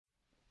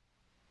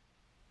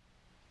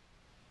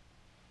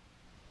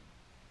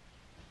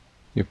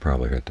You've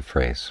probably heard the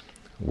phrase,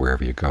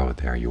 wherever you go,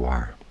 there you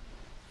are.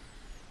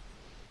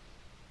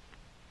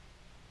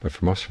 But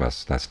for most of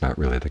us, that's not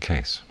really the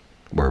case.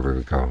 Wherever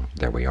we go,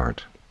 there we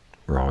aren't.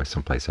 We're always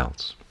someplace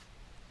else,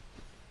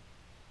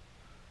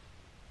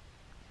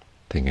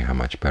 thinking how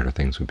much better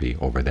things would be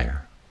over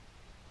there,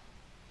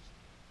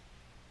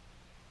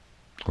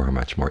 or how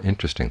much more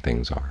interesting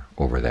things are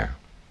over there.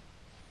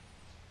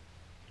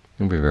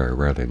 And we very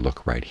rarely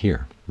look right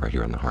here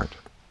in the heart.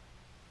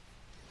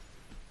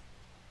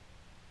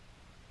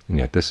 And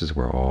yet this is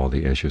where all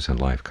the issues in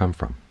life come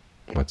from,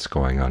 what's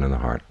going on in the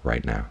heart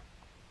right now.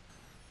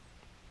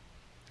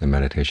 And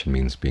meditation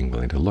means being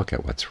willing to look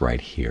at what's right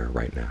here,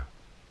 right now.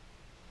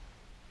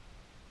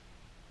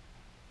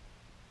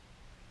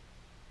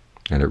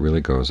 And it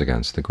really goes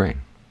against the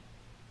grain.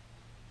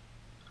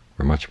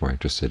 We're much more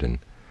interested in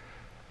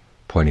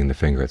pointing the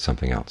finger at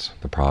something else.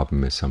 The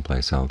problem is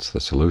someplace else. The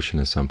solution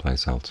is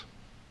someplace else.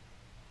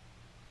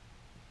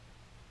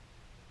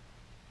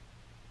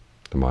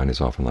 The mind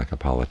is often like a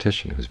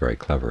politician who's very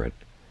clever at,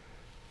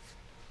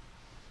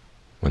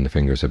 when the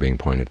fingers are being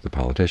pointed at the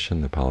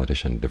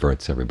politician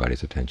diverts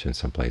everybody's attention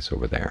someplace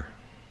over there.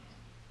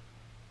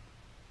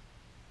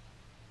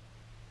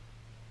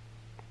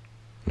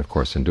 And of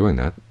course, in doing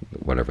that,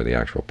 whatever the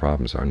actual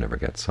problems are never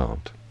gets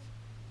solved.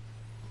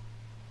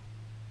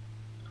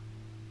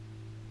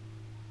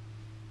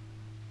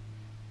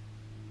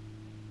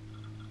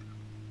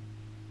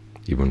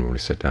 Even when we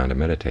sit down to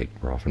meditate,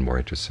 we're often more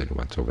interested in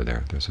what's over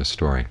there. There's a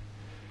story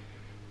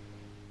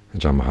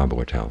Ajahn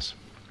Mahabua tells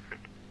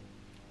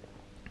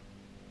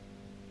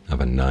of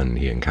a nun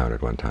he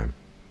encountered one time.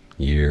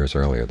 Years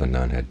earlier, the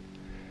nun had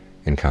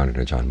encountered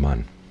Ajahn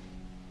Mun.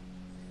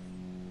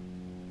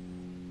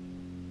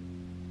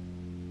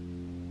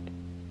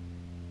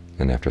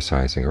 And after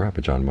sizing her up,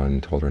 Ajahn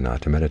Mun told her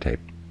not to meditate.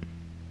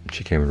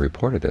 She came and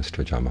reported this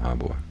to Ajahn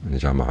Mahabua, and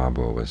Ajahn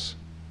Mahabua was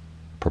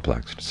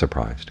perplexed,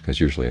 surprised, because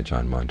usually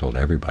Ajahn Mun told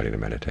everybody to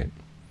meditate.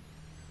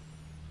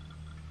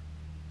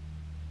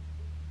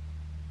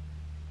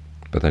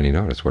 But then he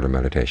noticed what her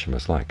meditation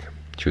was like.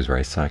 She was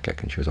very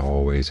psychic, and she was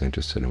always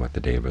interested in what the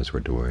devas were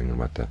doing and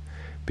what the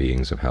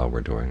beings of hell were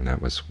doing, and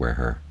that was where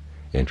her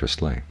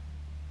interest lay.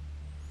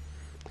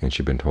 And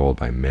she'd been told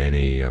by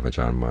many of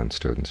Ajahn Mun's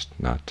students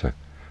not to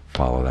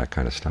follow that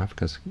kind of stuff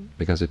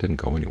because it didn't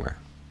go anywhere.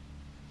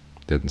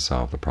 It didn't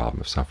solve the problem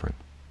of suffering.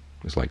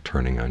 It was like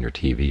turning on your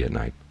TV at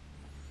night.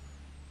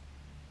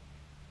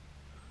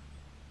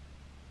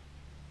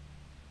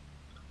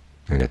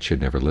 And yet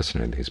she'd never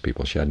listened to these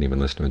people. She hadn't even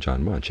listened to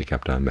Ajahn Mun. She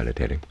kept on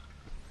meditating.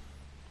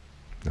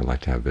 I'd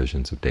like to have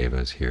visions of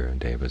devas here and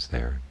devas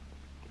there.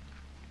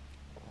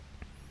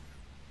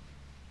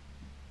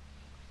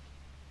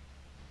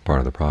 Part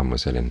of the problem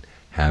was that in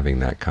having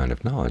that kind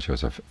of knowledge, there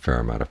was a fair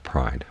amount of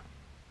pride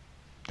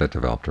that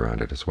developed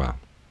around it as well.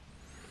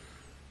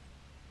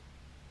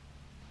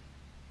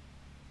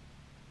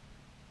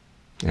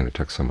 And it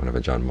took someone of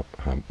Ajahn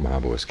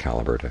Mahabua's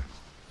caliber to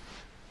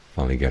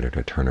finally get her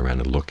to turn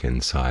around and look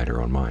inside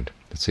her own mind,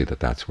 to see that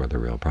that's where the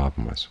real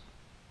problem was.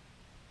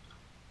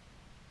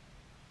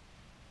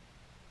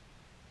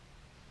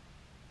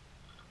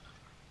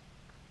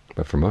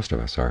 But for most of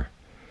us, our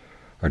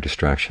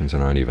distractions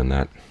aren't even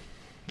that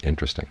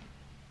interesting.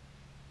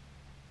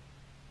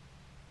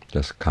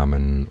 Just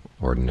common,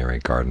 ordinary,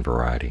 garden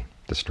variety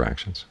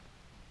distractions.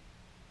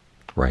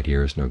 Right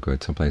here is no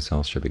good, someplace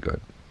else should be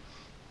good.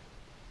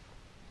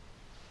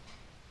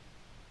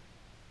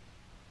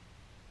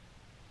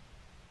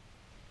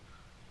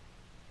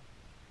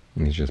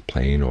 And these are just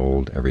plain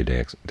old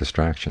everyday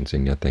distractions,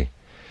 and yet they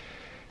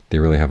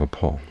really have a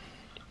pull.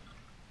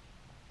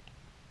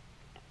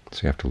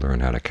 So you have to learn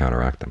how to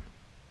counteract them.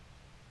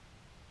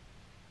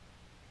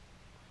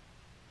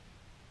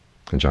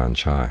 And Ajahn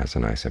Chah has a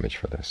nice image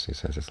for this. He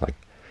says it's like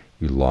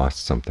you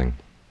lost something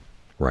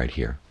right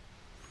here.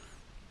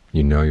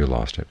 You know you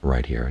lost it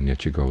right here, and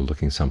yet you go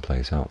looking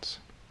someplace else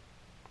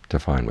to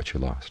find what you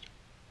lost.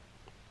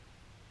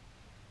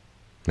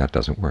 That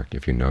doesn't work.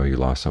 If you know you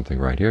lost something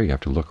right here, you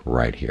have to look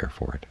right here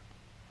for it.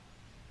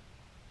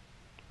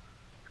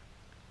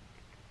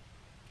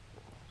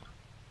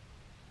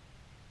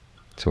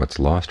 So what's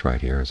lost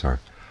right here is our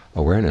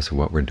awareness of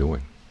what we're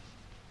doing,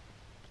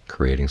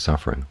 creating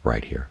suffering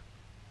right here.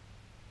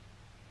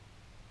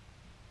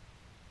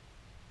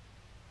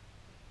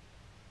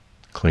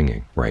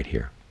 Clinging right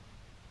here.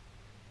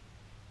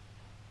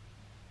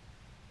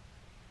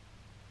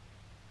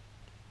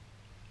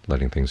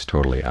 Letting things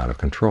totally out of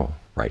control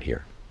right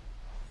here.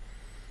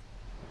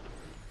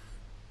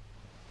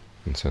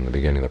 And so in the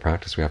beginning of the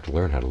practice, we have to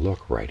learn how to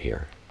look right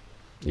here,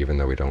 even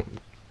though we don't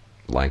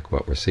like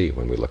what we see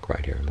when we look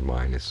right here. The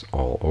mind is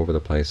all over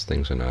the place.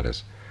 Things are not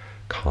as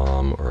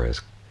calm or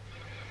as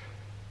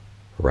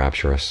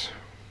rapturous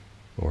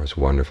or as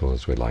wonderful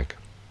as we'd like.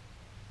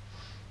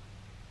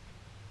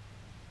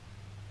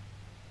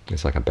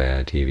 It's like a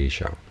bad TV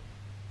show.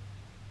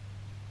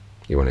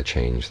 You want to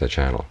change the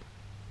channel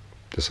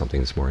to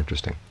something that's more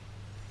interesting.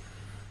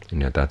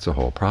 And yet that's the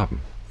whole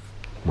problem.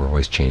 We're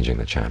always changing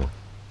the channel.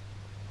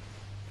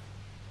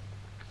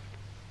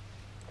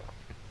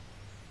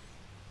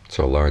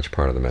 So a large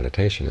part of the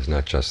meditation is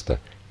not just the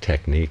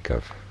technique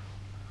of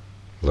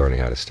learning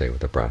how to stay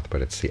with the breath,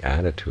 but it's the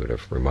attitude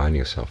of reminding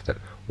yourself that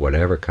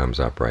whatever comes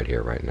up right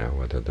here, right now,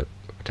 whether the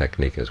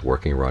technique is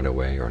working right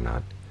away or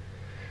not,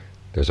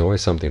 there's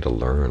always something to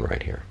learn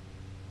right here.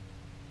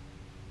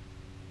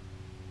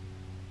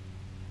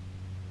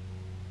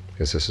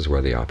 Because this is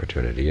where the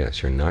opportunity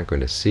is. You're not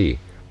going to see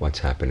what's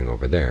happening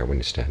over there when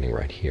you're standing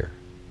right here.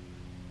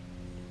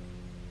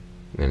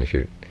 And if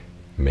you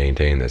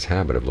maintain this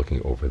habit of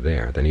looking over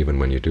there, then even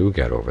when you do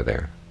get over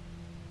there,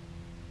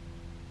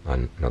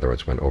 in other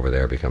words, when over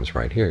there becomes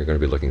right here, you're going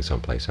to be looking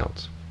someplace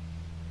else.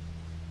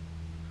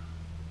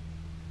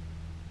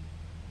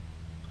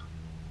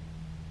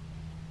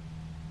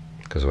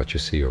 Because what you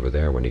see over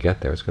there when you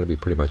get there is going to be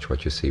pretty much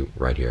what you see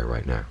right here,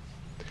 right now.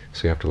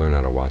 So you have to learn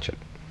how to watch it.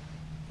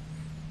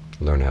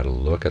 Learn how to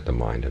look at the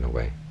mind in a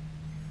way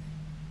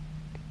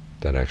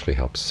that actually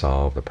helps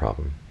solve the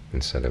problem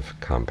instead of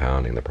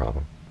compounding the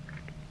problem.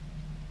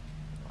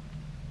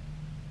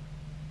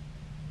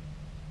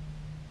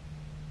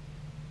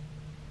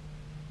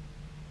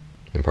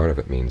 And part of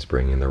it means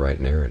bringing the right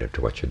narrative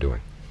to what you're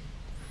doing.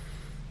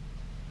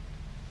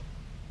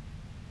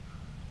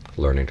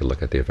 Learning to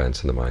look at the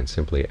events in the mind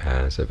simply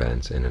as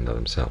events in and of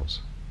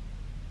themselves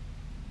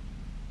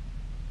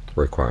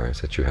requires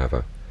that you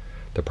have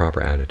the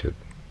proper attitude.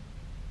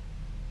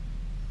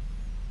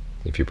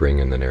 If you bring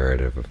in the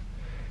narrative of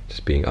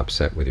just being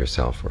upset with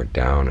yourself or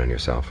down on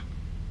yourself,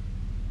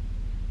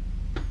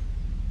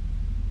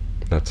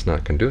 that's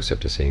not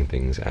conducive to seeing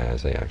things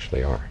as they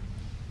actually are.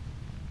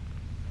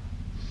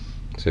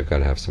 So you've got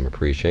to have some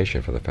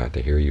appreciation for the fact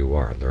that here you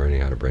are,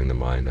 learning how to bring the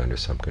mind under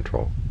some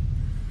control.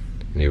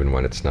 And even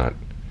when it's not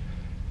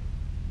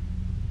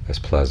as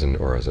pleasant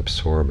or as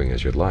absorbing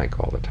as you'd like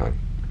all the time,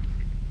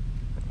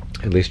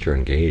 at least you're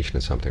engaged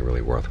in something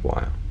really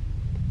worthwhile.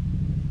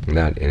 And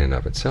that in and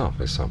of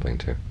itself is something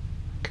to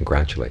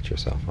congratulate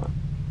yourself on.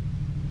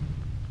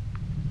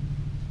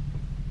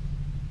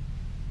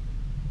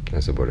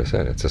 As the Buddha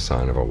said, it's a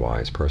sign of a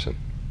wise person.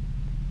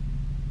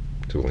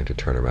 It's willing to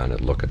turn around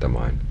and look at the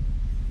mind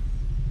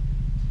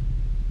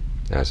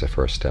as a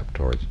first step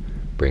towards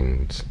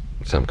bringing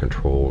some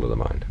control to the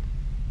mind.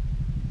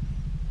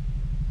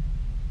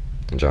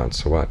 And John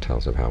Sawat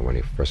tells of how when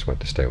he first went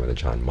to stay with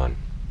Ajahn Mun,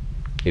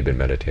 he'd been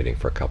meditating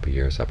for a couple of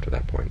years up to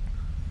that point,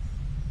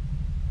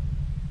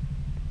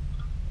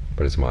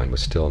 but his mind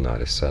was still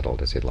not as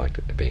settled as he'd liked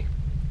it to be.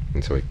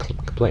 And so he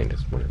complained.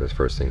 It's one of his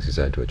first things he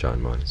said to Ajahn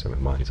Mun. He said, my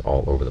mind's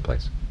all over the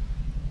place.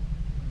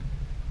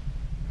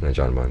 And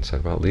Ajahn Mun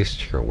said, well, at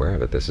least you're aware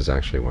of it. This is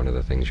actually one of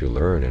the things you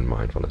learn in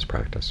mindfulness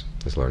practice,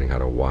 is learning how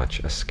to watch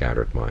a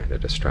scattered mind, a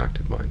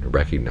distracted mind, to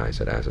recognize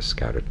it as a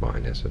scattered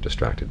mind, as a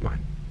distracted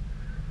mind.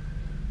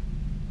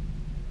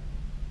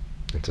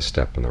 It's a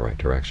step in the right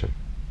direction.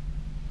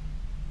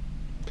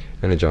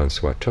 And Ajahn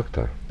Sawat took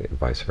the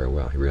advice very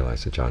well. He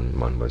realized that Ajahn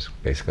Mun was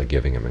basically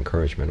giving him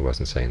encouragement. He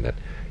wasn't saying that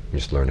you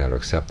just learn how to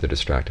accept the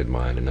distracted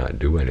mind and not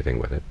do anything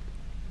with it,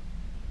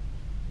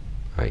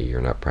 i.e. you're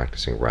not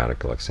practicing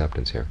radical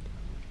acceptance here.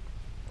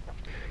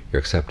 You're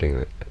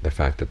accepting the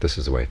fact that this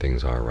is the way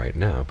things are right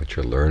now, but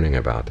you're learning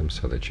about them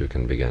so that you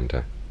can begin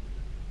to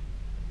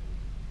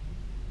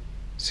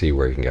see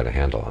where you can get a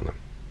handle on them.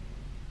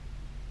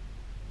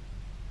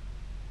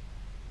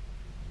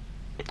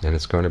 And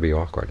it's going to be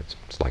awkward.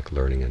 It's like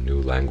learning a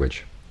new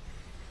language,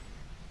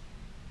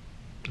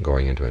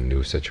 going into a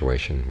new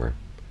situation where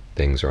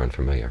things are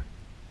unfamiliar.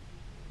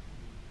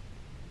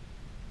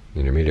 The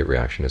immediate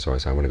reaction is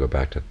always, I want to go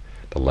back to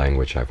the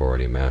language I've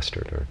already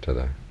mastered, or to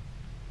the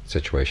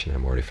situation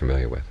I'm already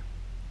familiar with.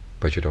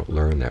 But you don't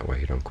learn that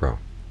way. You don't grow.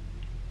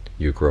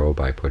 You grow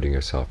by putting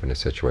yourself in a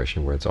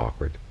situation where it's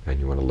awkward, and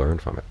you want to learn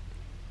from it.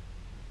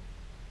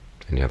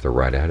 And you have the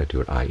right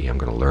attitude, i.e. I'm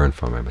going to learn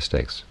from my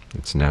mistakes.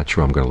 It's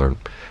natural. I'm going to learn.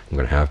 I'm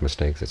going to have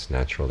mistakes. It's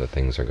natural that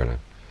things are going to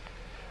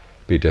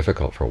be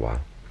difficult for a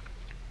while.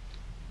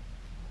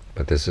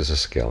 But this is a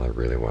skill I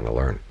really want to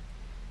learn.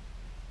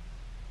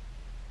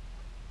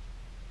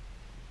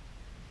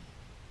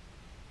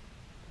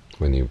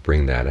 When you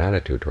bring that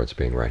attitude towards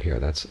being right here,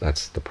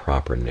 that's the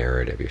proper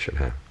narrative you should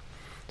have.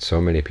 So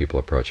many people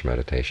approach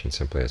meditation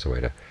simply as a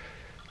way to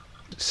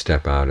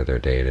step out of their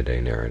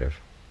day-to-day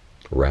narrative,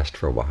 rest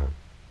for a while.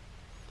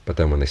 But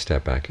then when they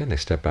step back in, they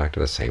step back to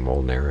the same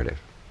old narrative.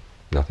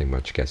 Nothing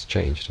much gets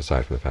changed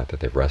aside from the fact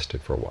that they've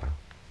rested for a while.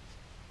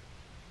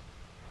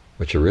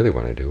 What you really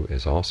want to do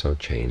is also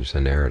change the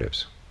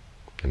narratives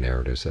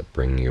that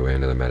bring you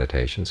into the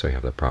meditation, so you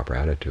have the proper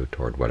attitude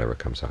toward whatever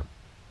comes up.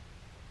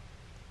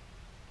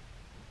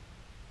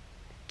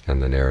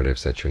 And the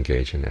narratives that you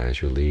engage in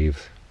as you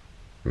leave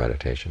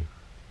meditation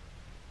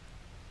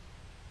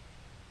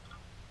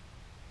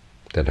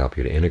that help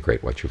you to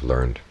integrate what you've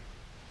learned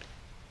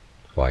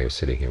while you're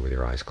sitting here with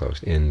your eyes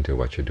closed into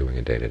what you're doing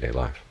in day-to-day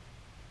life.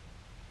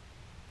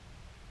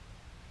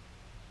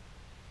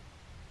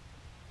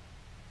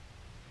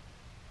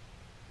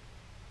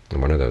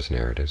 And one of those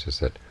narratives is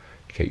that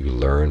you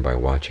learn by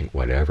watching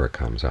whatever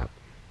comes up,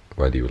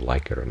 whether you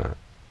like it or not.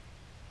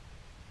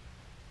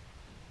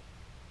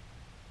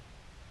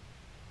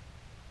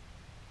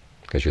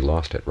 because you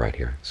lost it right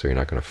here, so you're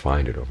not going to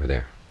find it over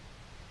there.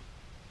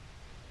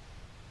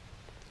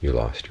 You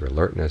lost your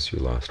alertness, you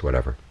lost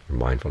whatever, your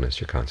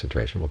mindfulness, your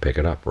concentration. We'll pick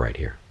it up right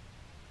here.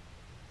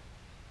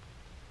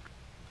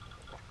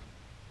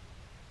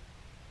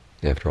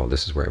 After all,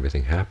 this is where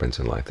everything happens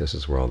in life. This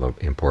is where all the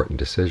important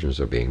decisions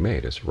are being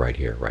made, is right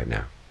here, right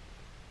now.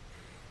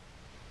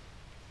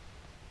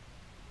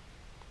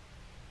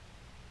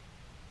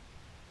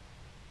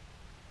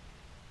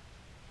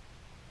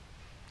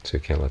 So you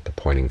can't let the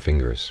pointing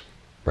fingers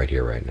right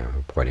here, right now,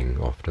 pointing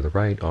off to the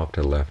right, off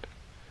to the left,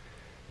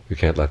 you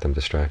can't let them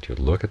distract you.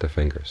 Look at the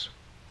fingers.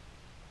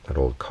 That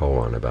old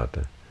koan about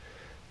the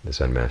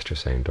Zen master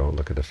saying, don't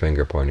look at the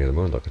finger pointing to the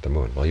moon, look at the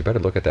moon. Well, you better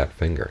look at that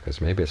finger,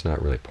 because maybe it's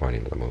not really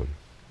pointing to the moon.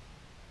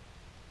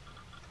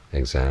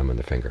 Examine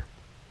the finger.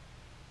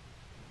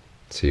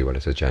 See what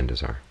its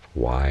agendas are.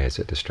 Why is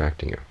it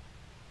distracting you?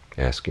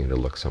 Asking you to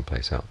look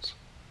someplace else.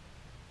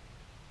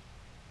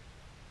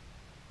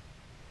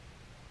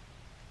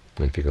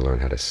 And if you can learn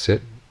how to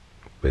sit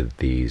with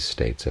these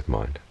states of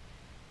mind,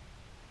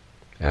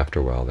 after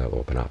a while they'll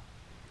open up.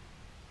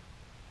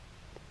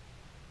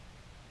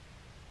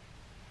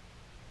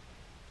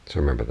 So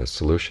remember, the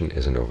solution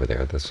isn't over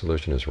there. The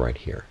solution is right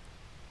here.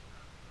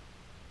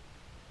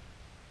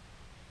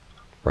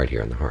 Right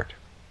here in the heart.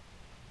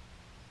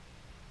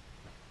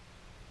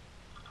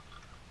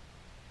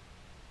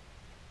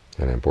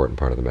 And an important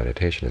part of the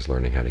meditation is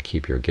learning how to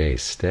keep your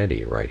gaze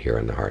steady right here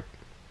in the heart.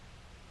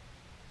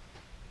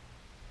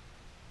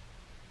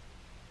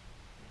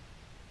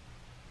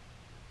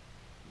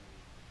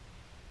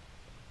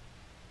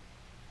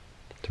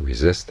 To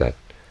resist that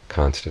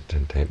constant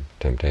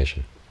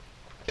temptation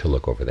to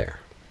look over there.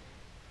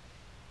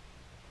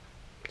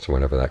 So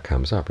whenever that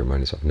comes up,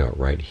 remind yourself, no,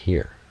 right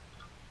here.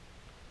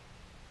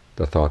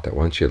 The thought that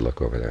once you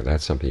look over there,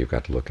 that's something you've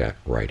got to look at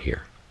right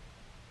here.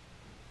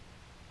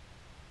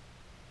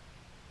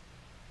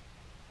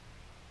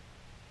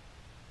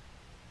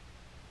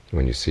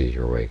 When you see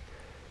your way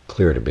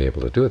clear to be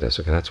able to do this,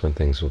 okay, that's when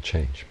things will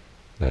change.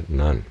 That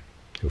nun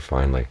who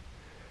finally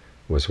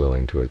was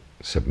willing to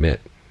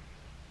submit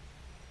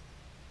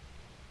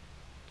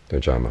to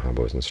Ajahn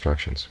Mahaprabhu's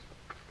instructions,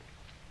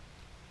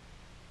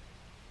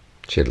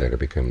 she had later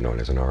become known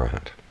as an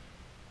arahant.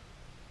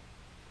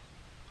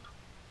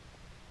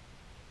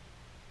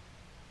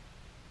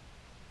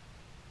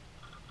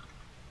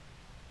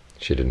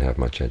 She didn't have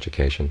much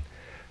education,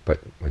 but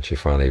when she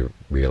finally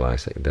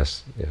realized that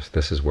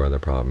this is where the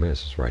problem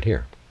is right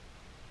here,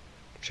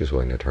 she was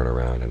willing to turn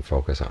around and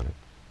focus on it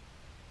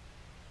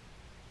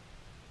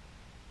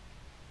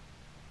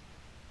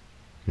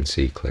and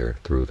see clear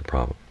through the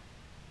problem.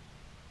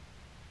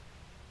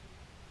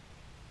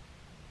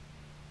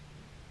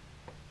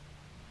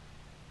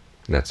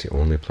 And that's the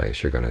only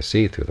place you're going to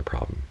see through the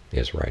problem,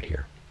 is right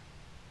here.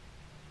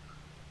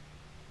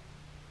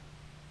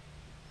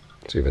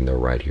 So even though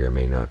right here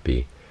may not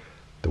be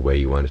the way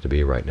you want it to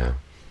be right now,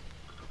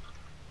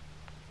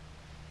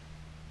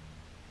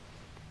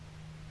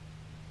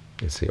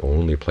 it's the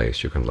only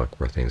place you can look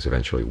where things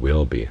eventually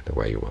will be the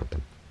way you want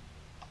them.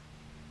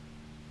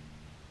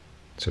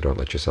 So don't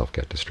let yourself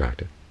get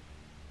distracted.